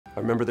I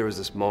remember there was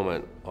this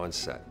moment on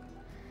set,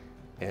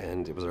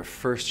 and it was our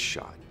first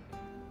shot.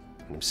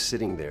 And I'm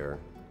sitting there,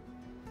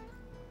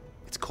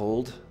 it's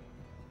cold,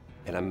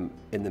 and I'm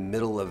in the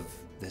middle of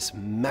this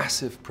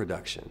massive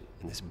production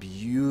in this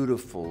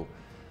beautiful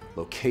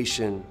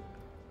location.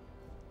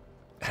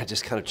 And I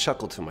just kind of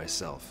chuckled to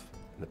myself.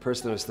 And the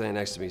person that was standing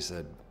next to me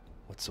said,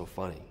 "What's so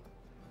funny?"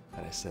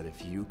 And I said,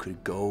 if you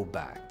could go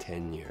back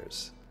 10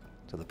 years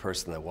to the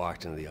person that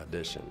walked into the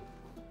audition,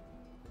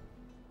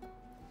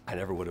 I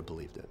never would have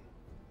believed it.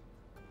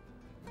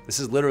 This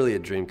is literally a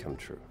dream come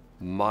true.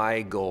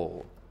 My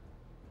goal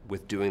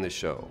with doing the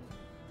show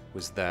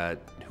was that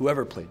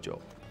whoever played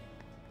Joel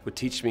would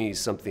teach me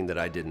something that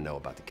I didn't know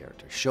about the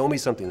character, show me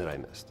something that I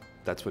missed.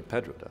 That's what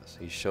Pedro does.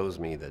 He shows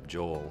me that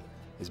Joel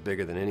is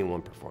bigger than any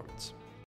one performance.